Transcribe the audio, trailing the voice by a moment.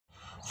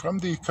From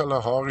the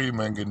Kalahari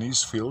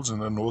manganese fields in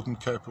the northern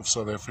Cape of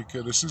South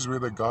Africa. This is where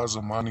the guys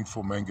are mining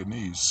for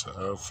manganese,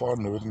 far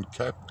northern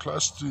Cape,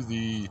 close to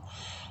the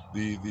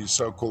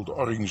so-called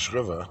Orange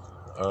River.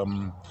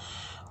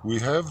 We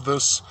have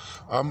this.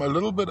 I'm a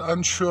little bit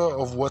unsure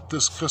of what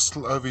this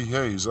crystal over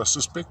here is. I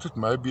suspect it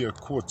may be a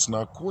quartz.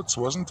 Now, quartz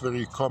wasn't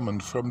very common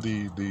from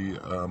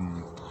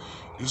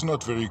is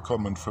not very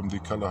common from the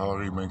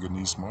Kalahari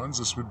manganese mines.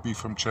 This would be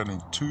from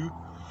Channing 2.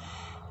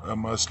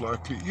 Most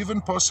likely,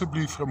 even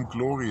possibly from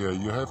Gloria.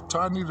 You have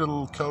tiny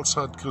little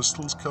calcite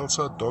crystals,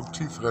 calcite dog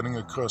teeth running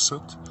across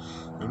it.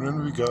 And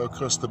when we go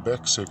across the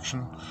back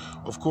section,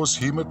 of course,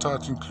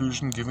 hematite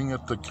inclusion, giving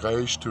it the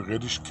greyish to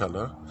reddish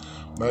color.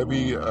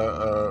 Maybe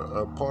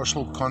a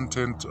partial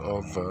content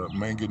of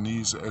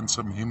manganese and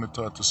some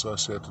hematite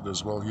associated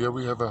as well. Here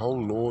we have a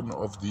whole lawn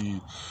of the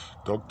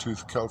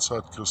dogtooth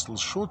calcite crystals,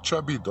 short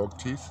chubby dog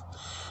teeth.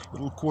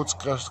 Little quartz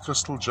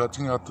crystal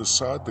jutting out the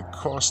side. The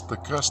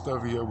crust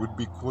over here would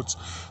be quartz.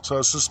 So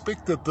I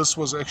suspect that this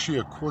was actually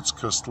a quartz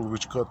crystal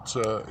which got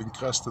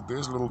encrusted.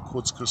 There's a little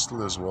quartz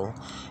crystal as well,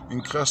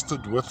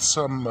 encrusted with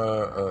some,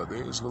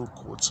 there's little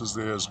quartzes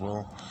there as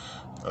well.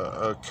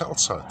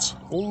 Calcites,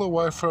 all the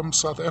way from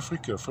South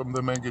Africa, from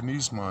the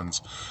manganese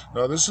mines.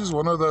 Now this is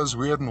one of those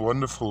weird and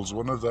wonderfuls,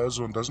 one of those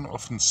one doesn't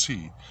often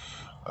see.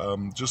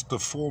 Just the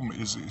form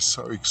is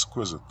so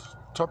exquisite.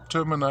 Top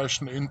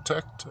termination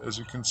intact, as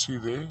you can see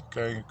there,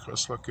 going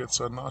across like that.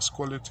 So a nice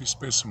quality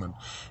specimen.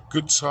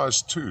 Good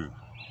size too.